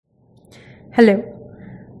Hello,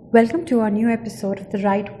 welcome to our new episode of The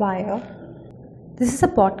Right Wire. This is a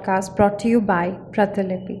podcast brought to you by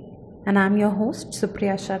Pratilipi, and I'm your host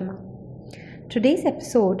Supriya Sharma. Today's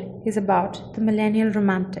episode is about the millennial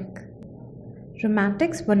romantic.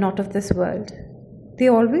 Romantics were not of this world. They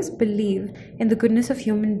always believed in the goodness of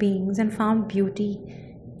human beings and found beauty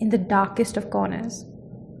in the darkest of corners.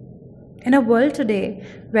 In a world today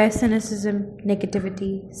where cynicism,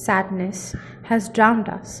 negativity, sadness has drowned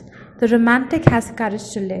us, the romantic has the courage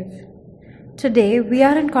to live. Today, we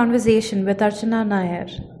are in conversation with Archana Nair,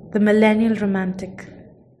 the millennial romantic.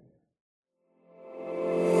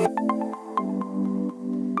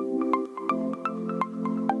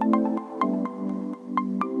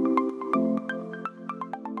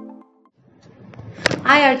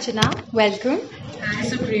 Hi Archana, welcome. Hi,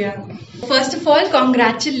 Supriya. First of all,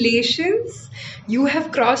 congratulations. You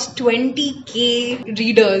have crossed 20k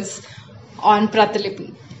readers on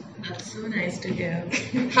Pratilipi. That's so nice to hear.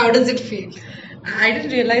 How does it feel? I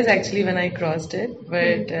didn't realize actually when I crossed it,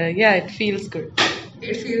 but yeah, it feels good.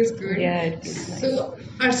 It feels good. Yeah, it feels nice. So,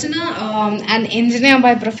 Archana, an engineer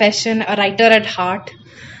by profession, a writer at heart,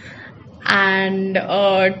 and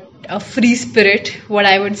a free spirit, what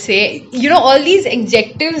I would say. You know, all these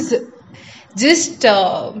adjectives just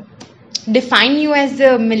define you as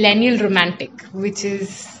the millennial romantic, which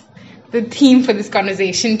is the theme for this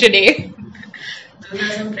conversation today. Those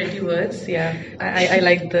are some pretty words. Yeah, I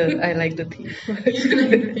like the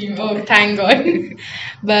theme. Oh, thank God.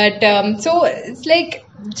 But so it's like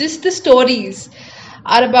just the stories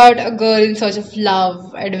are about a girl in search of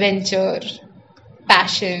love, adventure,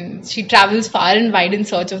 passion. She travels far and wide in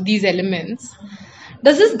search of these elements.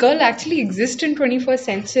 Does this girl actually exist in 21st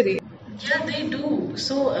century? Yeah, they do.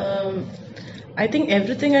 So I think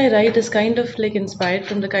everything I write is kind of like inspired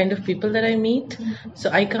from the kind of people that I meet. So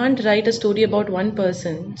I can't write a story about one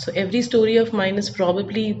person. So every story of mine is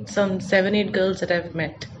probably some 7-8 girls that I've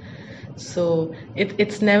met. So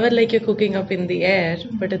it's never like you're cooking up in the air,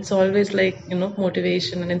 but it's always like, you know,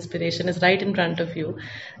 motivation and inspiration is right in front of you.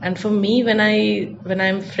 And for me, when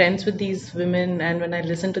I'm friends with these women and when I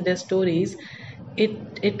listen to their stories,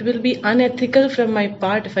 it will be unethical from my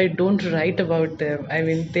part if I don't write about them. I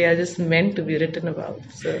mean, they are just meant to be written about.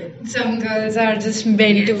 So Some girls are just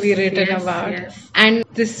meant to be written yes, about. yes. And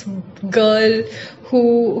this girl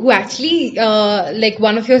who actually like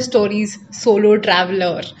one of your stories, Solo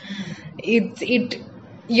Traveler. It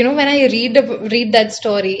you know, when I read that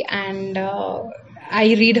story and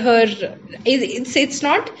I read her, it's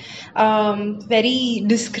not very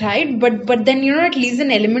described, but then, you know, it leaves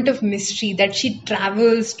an element of mystery that she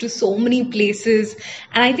travels to so many places,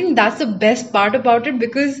 and I think that's the best part about it,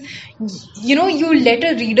 because you know, you let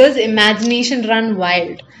a reader's imagination run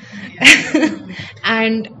wild.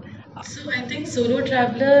 And So I think Solo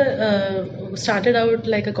Traveler started out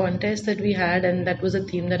like a contest that we had, and that was a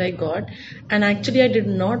theme that I got. And actually, I did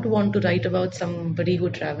not want to write about somebody who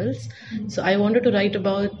travels. So I wanted to write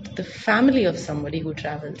about the family of somebody who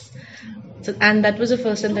travels. So, and that was the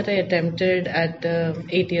first time that I attempted at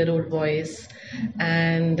 8-year-old voice.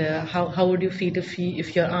 And how would you feel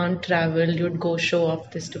if your aunt traveled, you'd go show off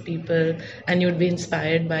this to people and you'd be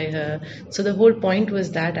inspired by her. So the whole point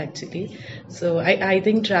was that actually. So I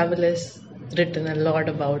think travel is written a lot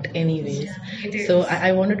about anyways. So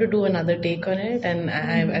I wanted to do another take on it, and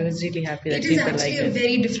I was really happy that it is people like actually a it.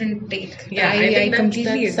 very different take. Yeah, I think that's,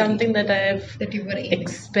 completely that's agree something that I have that you were aiming.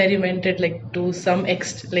 experimented like to some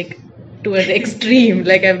to an extreme.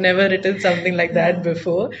 Like I've never written something like that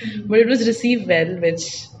before, but it was received well,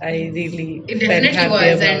 which I really It felt definitely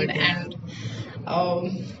happy was, about.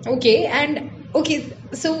 okay,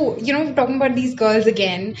 so you know, talking about these girls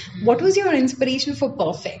again, what was your inspiration for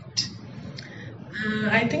Perfect?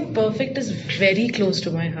 I think Perfect is very close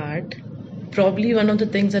to my heart. Probably one of the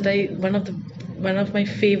things that one of my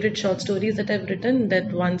favorite short stories that I've written,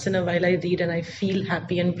 that once in a while I read and I feel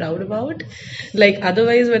happy and proud about. Like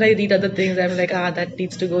otherwise when I read other things, I'm like, that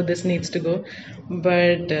needs to go, this needs to go.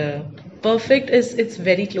 But Perfect it's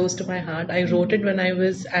very close to my heart. I wrote it when I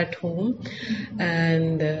was at home,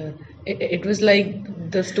 and it was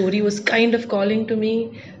like the story was kind of calling to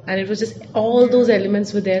me, and it was just all those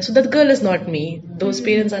elements were there. So that girl is not me, those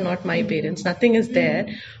parents are not my parents, nothing is there,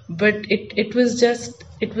 but it was just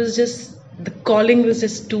the calling was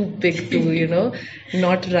just too big to, you know,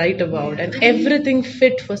 not write about, and everything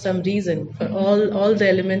fit for some reason. For all the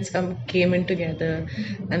elements came in together,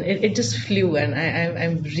 and it just flew, and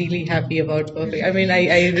I'm really happy about Perfect. I mean,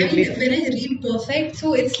 I really. And when I read Perfect,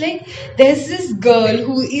 so it's like there's this girl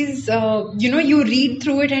who is, you know, you read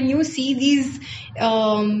through it and you see these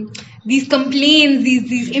um, these complaints,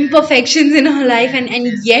 these imperfections in her life, and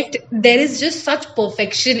yet there is just such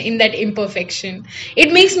perfection in that imperfection.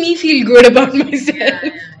 It makes me feel good about myself.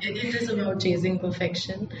 It is about chasing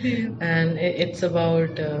perfection, and it's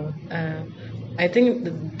about. I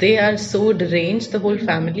think they are so deranged, the whole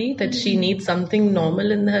family, that she needs something normal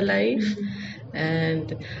in her life.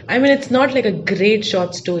 And I mean, it's not like a great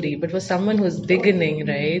short story, but for someone who's beginning,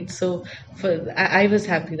 right? So, I was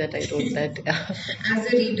happy that I wrote that.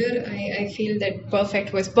 As a reader, I feel that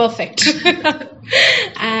perfect was perfect.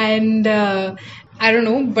 And I don't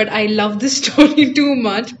know, but I love this story too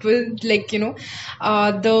much. But like,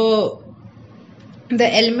 the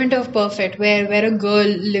element of perfect where a girl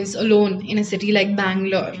lives alone in a city like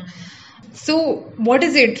Bangalore. So what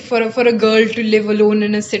is it for a girl to live alone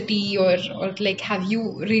in a city, or like, have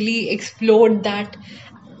you really explored that?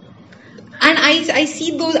 And I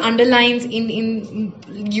see those underlines in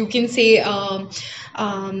you can say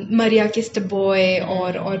Maria Kissed a Boy,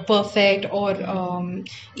 or Perfect, or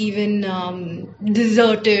even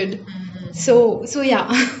Deserted. So yeah.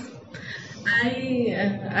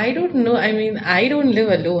 I don't know. I mean, I don't live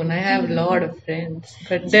alone. I have a lot of friends,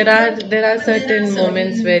 but there are certain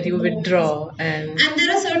moments where you withdraw, and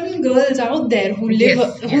There are certain girls out there who Yes,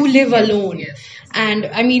 live yes, alone. yes. And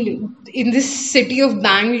I mean, in this city of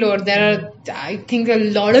Bangalore, there are, I think, a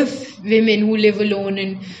lot of women who live alone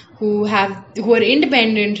and who are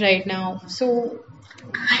independent right now. So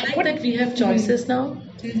I like that we have choices now,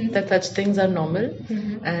 that such things are normal,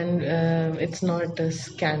 and it's not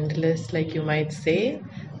scandalous like you might say,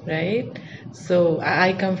 right? So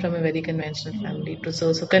I come from a very conventional family too.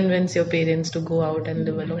 So convince your parents to go out and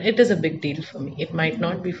live alone. It is a big deal for me. It might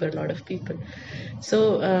not be for a lot of people.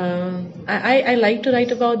 So I like to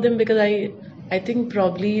write about them because I think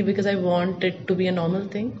probably because I want it to be a normal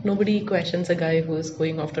thing. Nobody questions a guy who is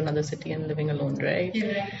going off to another city and living alone, right?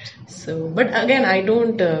 So, but again, I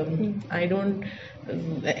don't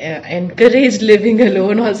encourage living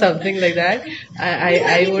alone or something like that.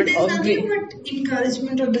 I would there's nothing but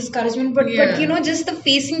encouragement or discouragement, but just the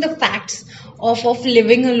facing the facts of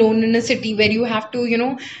living alone in a city where you have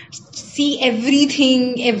to see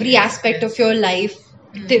everything, every aspect of your life.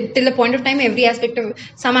 Till the point of time,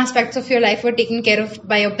 some aspects of your life were taken care of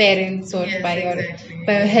by your parents, or Yes, by exactly.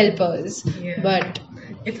 your helpers. Yeah. But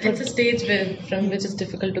It's a stage from which is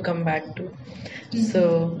difficult to come back to.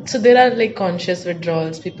 So there are like conscious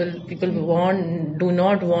withdrawals. People do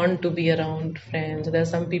not want to be around friends. There are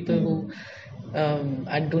some people who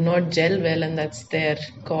do not gel well, and that's their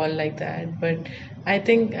call like that. But I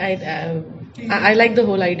think I like the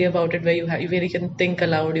whole idea about it, where you can think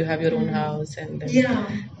aloud. You have your own house, and then,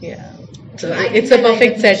 yeah. So it's a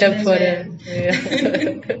perfect setup for a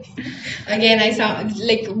again, I sound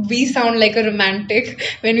like we sound like a romantic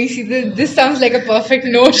when we see this. This sounds like a perfect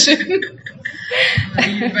notion.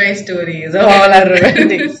 My stories all are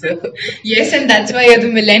romantic. So. Yes, and that's why you're the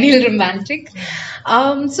millennial romantic.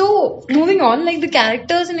 So moving on, like the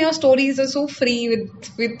characters in your stories are so free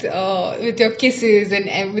with your kisses,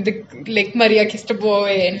 and with the like Maria Kissed a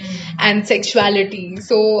Boy, and sexuality.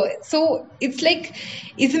 So it's like,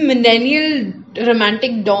 is a millennial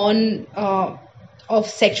romantic dawn of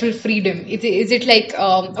sexual freedom? Is it like,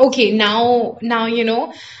 okay, now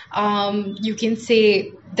you can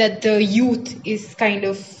say that the youth is kind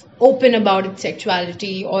of open about its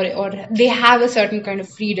sexuality, or they have a certain kind of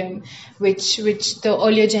freedom which the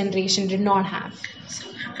earlier generation did not have.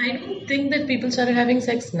 I don't think that people started having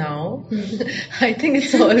sex now. I think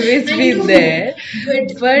it's always been there,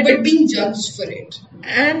 but being judged for it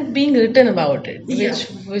and being written about it, Yeah.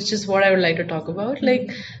 which is what I would like to talk about. Like,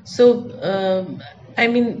 so I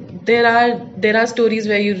mean, there are stories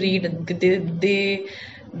where you read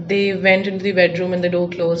they went into the bedroom and the door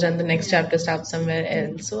closed, and the next chapter starts somewhere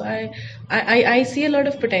else. So I see a lot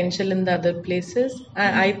of potential in the other places.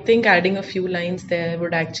 I think adding a few lines there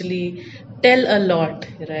would actually tell a lot,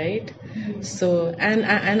 right? So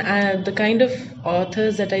and the kind of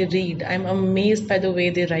authors that I read, I'm amazed by the way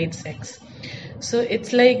they write sex. So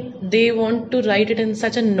it's like they want to write it in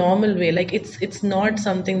such a normal way, like it's not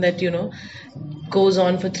something that goes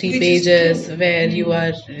on for three Which is pages true. where you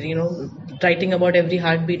are writing about every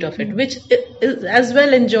heartbeat of it, which is as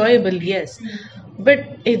well enjoyable, yes, but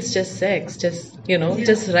it's just sex, just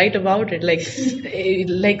just write about it,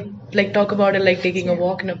 like talk about it, like taking a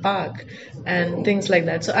walk in a park and things like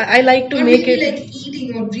that. So I like to Or make maybe it. like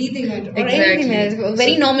eating or breathing or Exactly. anything else. A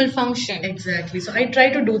very So- normal function. Exactly. So I try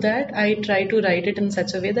to do that. I try to write it in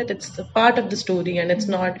such a way that it's a part of the story and it's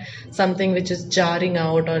not something which is jarring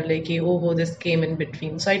out or like, oh, this came in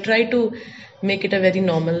between. So I try to make it a very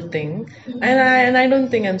normal thing, and I don't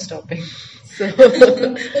think I'm stopping. So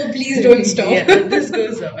Oh, please don't stop. yeah, this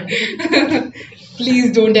goes on.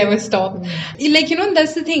 Please don't ever stop. Like,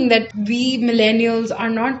 that's the thing, that we millennials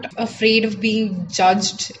are not afraid of being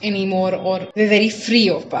judged anymore, or we're very free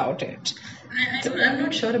about it. I'm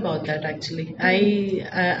not sure about that actually.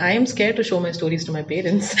 I am scared to show my stories to my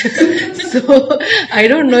parents, so I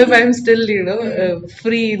don't know if I'm still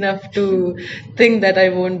free enough to think that I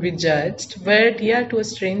won't be judged. But yeah, to a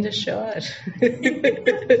stranger, sure.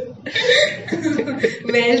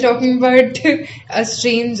 Well, talking about a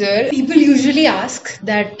stranger, people usually ask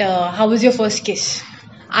that, how was your first kiss?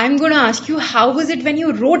 I'm going to ask you, how was it when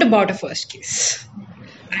you wrote about a first kiss?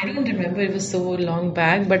 I don't remember, it was so long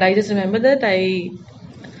back, but I just remember that I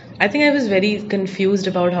think I was very confused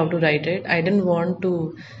about how to write it. I didn't want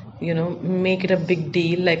to, make it a big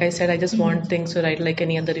deal. Like I said, I just want things to write like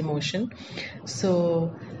any other emotion.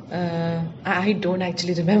 So I don't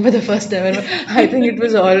actually remember the first time. I think it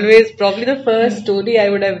was always probably the first story I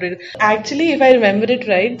would have read. Actually, if I remember it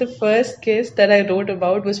right, the first kiss that I wrote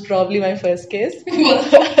about was probably my first kiss.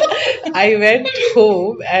 I went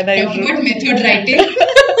home and I What wrote. method writing?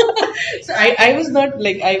 So I was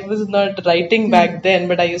not writing back then,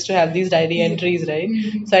 but I used to have these diary entries, right?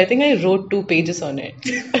 So I think I wrote 2 pages on it,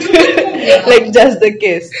 like just the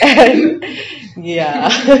kiss, and yeah.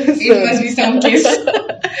 It must be some kiss.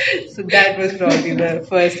 So that was probably the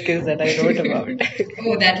first kiss that I wrote about.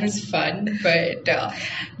 Oh, that was fun. But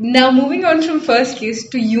now moving on from first kiss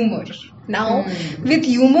to humor. Now, with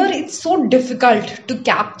humor, it's so difficult to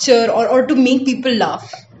capture or to make people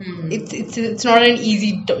laugh. It's not an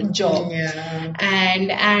easy job. Yeah.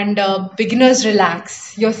 And Beginners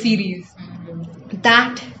Relax, your series,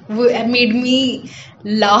 that made me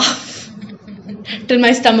laugh till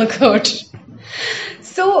my stomach hurt.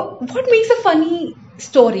 So, what makes a funny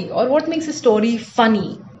story, or what makes a story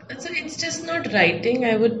funny? So it's just not writing.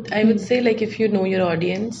 I would say, like, if you know your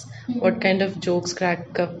audience, what kind of jokes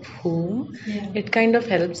crack up whom, it kind of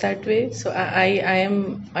helps that way. So I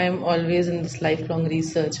am always in this lifelong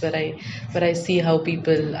research where I see how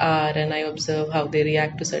people are and I observe how they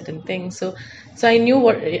react to certain things. So I knew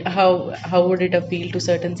how would it appeal to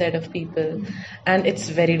certain set of people, and it's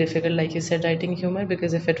very difficult, like you said, writing humor,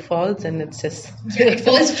 because if it falls, then it's just It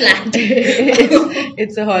falls flat.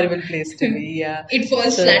 it's a horrible place to be. Yeah, It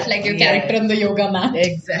falls So, flat like your yeah. character on the yoga mat.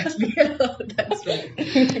 Exactly. That's right.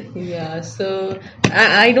 Yeah. So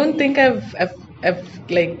I don't think I've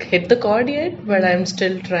like hit the chord yet, but I'm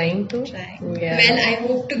still trying to. Yeah. Well, I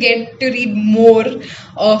hope to get to read more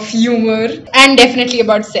of humor and definitely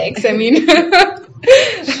about sex. I mean,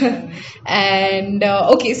 and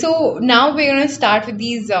okay, so now we're gonna start with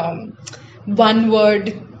these one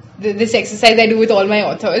word. This exercise I do with all my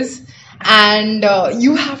authors, and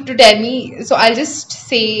you have to tell me. So I'll just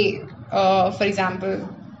say, for example,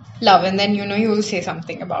 love, and then you will say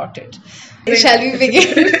something about it. Shall we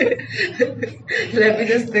begin? Let me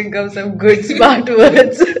just think of some good smart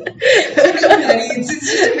words. It's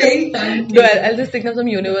just very fun. No, I'll just think of some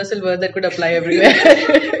universal word that could apply everywhere.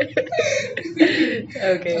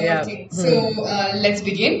 Okay, yeah. Okay, so let's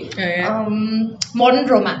begin. Okay. Modern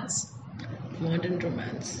romance. Modern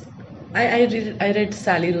romance. I read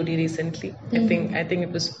Sally Rooney recently. I think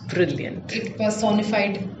it was brilliant. It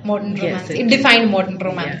personified modern Yes, romance. it It did. defined modern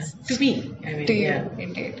romance. Yeah. To me, I mean, To you, yeah.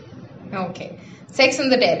 indeed. Okay. Sex on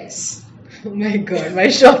the Terrace. Oh my God, my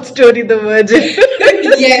short story, The Virgin.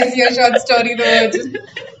 Yes, your short story, The Virgin.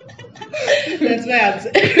 That's my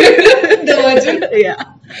answer. The Virgin? Yeah.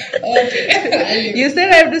 Okay. You said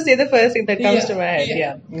I have to say the first thing that comes Yeah, to my head.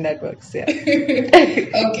 yeah. Yeah, that works. Yeah.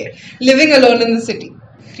 Okay. Living alone in the city.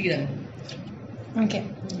 Freedom. Okay.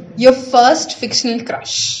 Your first fictional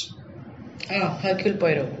crush. Hercule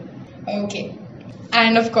Poirot. Okay.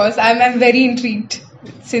 And of course, I'm very intrigued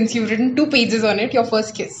since you've written 2 pages on it. Your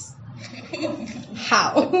first kiss.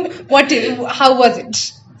 How? How was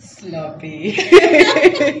it? Sloppy.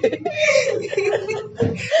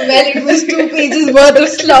 Well, it was 2 pages worth of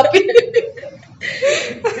sloppy.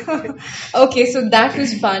 Okay, so that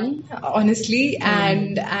was fun, honestly,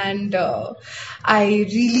 and I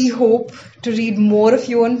really hope to read more of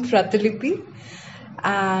you on Pratilipi,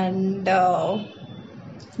 and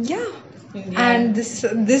yeah, Yeah. And this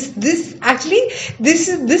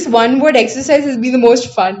one word exercise has been the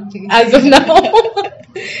most fun as of now.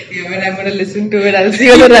 Yeah, when I'm gonna listen to it, I'll see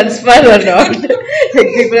whether that's fun or not. Like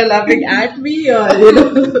people are laughing at me, or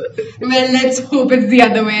Well, let's hope it's the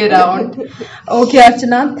other way around. Okay,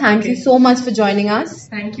 Archana, thank you so much for joining us.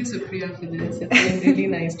 Thank you, Supriya, for this. It's been really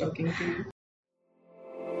nice talking to you.